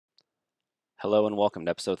Hello and welcome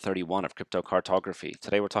to episode 31 of Cryptocartography.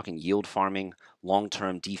 Today we're talking yield farming,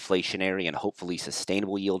 long-term deflationary and hopefully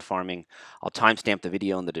sustainable yield farming. I'll timestamp the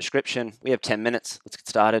video in the description. We have 10 minutes. Let's get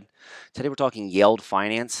started. Today we're talking Yeld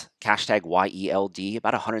Finance, hashtag YELD,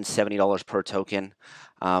 about $170 per token.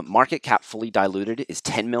 Market cap fully diluted is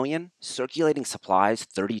 10 million. Circulating supplies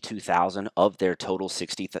 32,000 of their total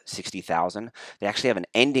 60,000. They actually have an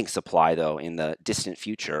ending supply though in the distant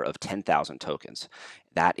future of 10,000 tokens.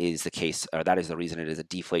 That is the case, or that is the reason it is a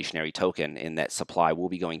deflationary token, in that supply will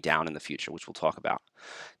be going down in the future, which we'll talk about.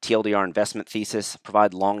 TLDR investment thesis: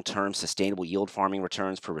 provide long-term sustainable yield farming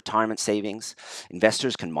returns for retirement savings.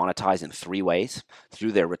 Investors can monetize in three ways: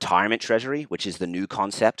 through their retirement treasury, which is the new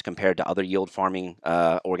concept compared to other yield farming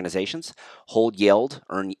organizations. Hold yield,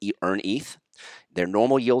 earn ETH. Their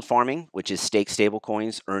normal yield farming, which is stake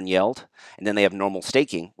stablecoins, earn yield. And then they have normal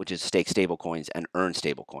staking, which is stake stablecoins and earn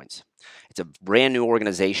stablecoins. It's a brand new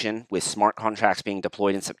organization with smart contracts being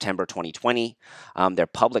deployed in September 2020. Their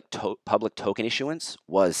public token issuance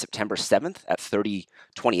was September 7th at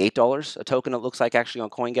 $28 a token, it looks like, actually,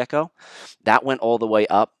 on CoinGecko. That went all the way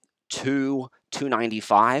up to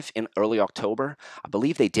 $295 in early October. I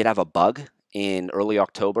believe they did have a bug in early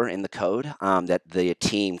October in the code that the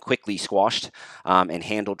team quickly squashed and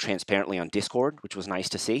handled transparently on Discord, which was nice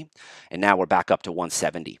to see. And now we're back up to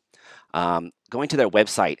 170. Going to their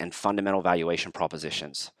website and fundamental valuation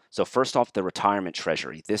propositions. So first off, the retirement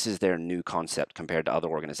treasury. This is their new concept compared to other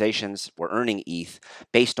organizations. We're earning ETH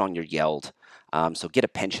based on your Yeld. So get a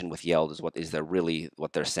pension with Yeld is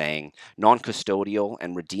what they're saying. Non-custodial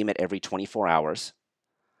and redeem it every 24 hours.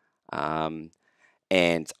 And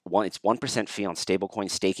it's 1% fee on stablecoin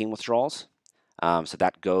staking withdrawals. So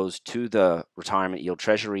that goes to the retirement yield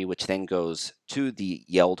treasury, which then goes to the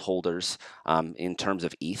Yeld holders in terms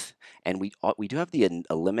of ETH. And we do have the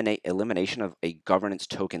elimination of a governance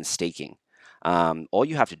token staking. All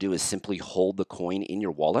you have to do is simply hold the coin in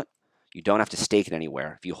your wallet. You don't have to stake it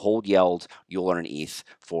anywhere. If you hold Yeld, you'll earn ETH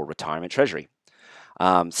for retirement treasury.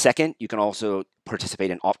 Second, you can also participate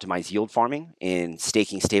in optimized yield farming in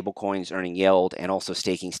staking stablecoins, earning yield, and also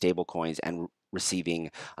staking stablecoins and receiving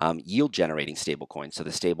yield generating stablecoins. So the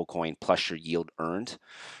stablecoin plus your yield earned,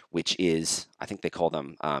 which is, I think they call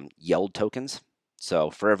them Yeld tokens. So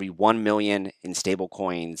for every 1 million in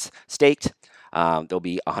stablecoins staked, there'll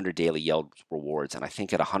be 100 daily Yeld rewards. And I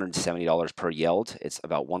think at $170 per Yeld, it's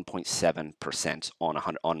about 1.7%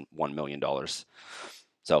 on $1 million.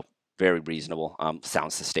 So very reasonable,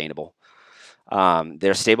 sounds sustainable.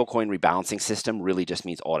 Their stablecoin rebalancing system really just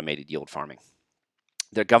means automated yield farming.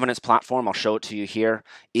 Their governance platform, I'll show it to you here,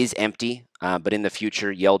 is empty, but in the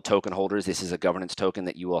future, Yeld token holders, this is a governance token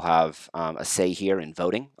that you will have a say here in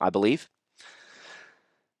voting, I believe.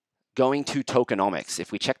 Going to tokenomics,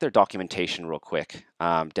 if we check their documentation real quick,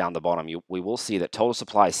 down the bottom, we will see that total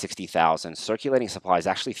supply is 60,000. Circulating supply is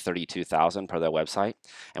actually 32,000 per their website,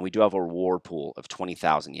 and we do have a reward pool of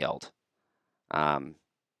 20,000 Yeld.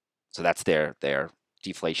 So that's their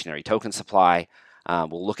deflationary token supply.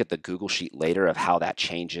 We'll look at the Google sheet later of how that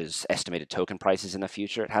changes estimated token prices in the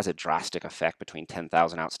future. It has a drastic effect between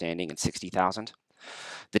 10,000 outstanding and 60,000.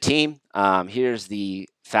 The team, here's the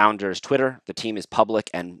founder's Twitter. The team is public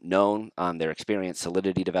and known. They're experienced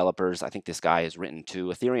Solidity developers. I think this guy has written 2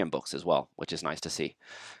 Ethereum books as well, which is nice to see.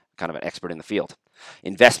 Kind of an expert in the field.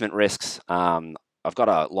 Investment risks. I've got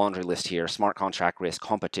a laundry list here: smart contract risk,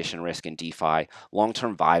 competition risk in DeFi,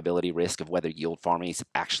 long-term viability risk of whether yield farming is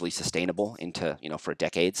actually sustainable into, for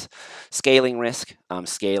decades, scaling risk,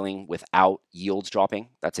 scaling without yields dropping.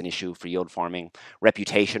 That's an issue for yield farming.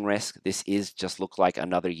 Reputation risk. This just looks like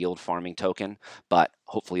another yield farming token, but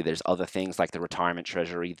hopefully there's other things like the retirement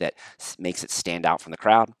treasury that makes it stand out from the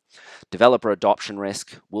crowd. Developer adoption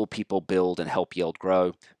risk. Will people build and help Yeld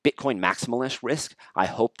grow? Bitcoin maximalist risk. I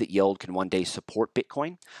hope that Yeld can one day support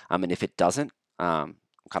Bitcoin. And if it doesn't, I'm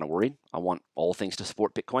kind of worried. I want all things to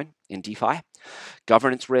support Bitcoin in DeFi.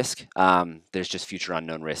 Governance risk. There's just future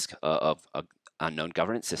unknown risk of an unknown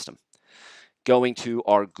governance system. Going to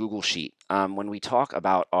our Google sheet. When we talk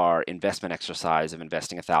about our investment exercise of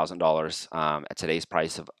investing $1,000 at today's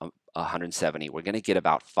price of 170, we're going to get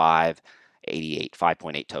about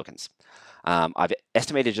 5.8 tokens. I've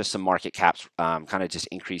estimated just some market caps, kind of just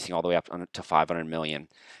increasing all the way up to 500 million.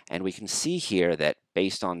 And we can see here that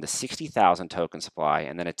based on the 60,000 token supply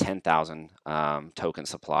and then a 10,000 token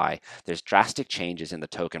supply, there's drastic changes in the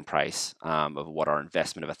token price of what our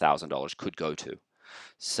investment of $1,000 could go to.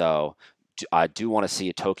 So I do want to see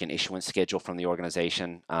a token issuance schedule from the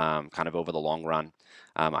organization kind of over the long run.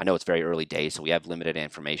 I know it's very early days, so we have limited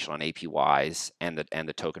information on APYs and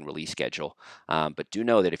the token release schedule. But do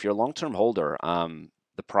know that if you're a long-term holder,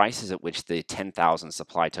 the prices at which the 10,000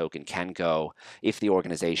 supply token can go if the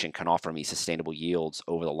organization can offer me sustainable yields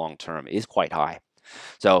over the long term is quite high.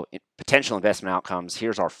 So potential investment outcomes,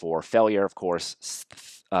 here's our 4. Failure, of course,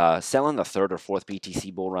 sell in the 3rd or 4th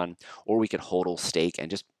BTC bull run, or we could hodl, stake,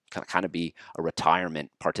 and just kind of be a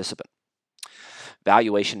retirement participant.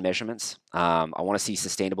 Valuation measurements. I want to see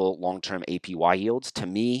sustainable long-term APY yields. To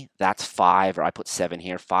me, that's 5, or I put 7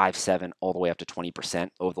 here, 5, 7, all the way up to 20%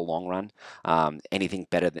 over the long run. Anything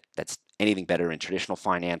better that's anything better in traditional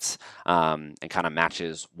finance, and kind of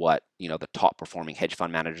matches what the top performing hedge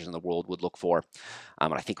fund managers in the world would look for.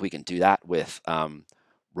 And I think we can do that with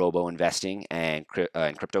robo investing and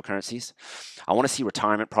cryptocurrencies. I want to see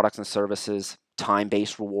retirement products and services,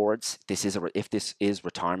 time-based rewards. If this is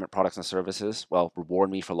retirement products and services, well, reward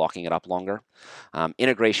me for locking it up longer.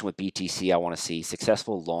 Integration with BTC, I want to see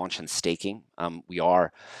successful launch and staking. We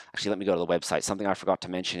are actually, let me go to the website. Something I forgot to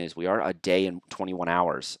mention is we are a day and 21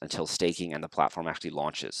 hours until staking and the platform actually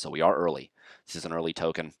launches. So we are early. This is an early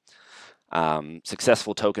token.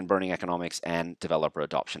 Successful token burning economics and developer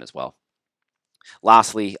adoption as well.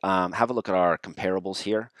 Lastly, have a look at our comparables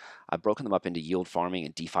here. I've broken them up into yield farming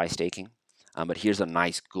and DeFi staking. But here's a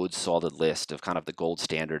nice, good, solid list of kind of the gold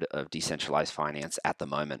standard of decentralized finance at the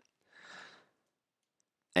moment.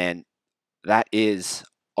 And that is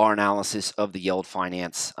our analysis of the Yeld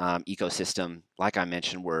Finance ecosystem. Like I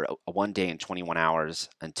mentioned, we're a 1 day and 21 hours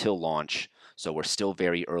until launch. So we're still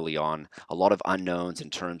very early on. A lot of unknowns in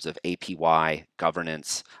terms of APY,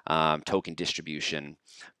 governance, token distribution,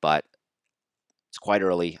 but it's quite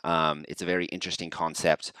early. It's a very interesting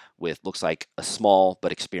concept with looks like a small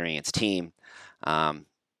but experienced team.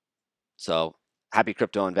 So happy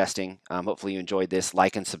crypto investing. Hopefully you enjoyed this.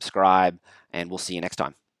 Like and subscribe, and we'll see you next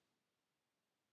time.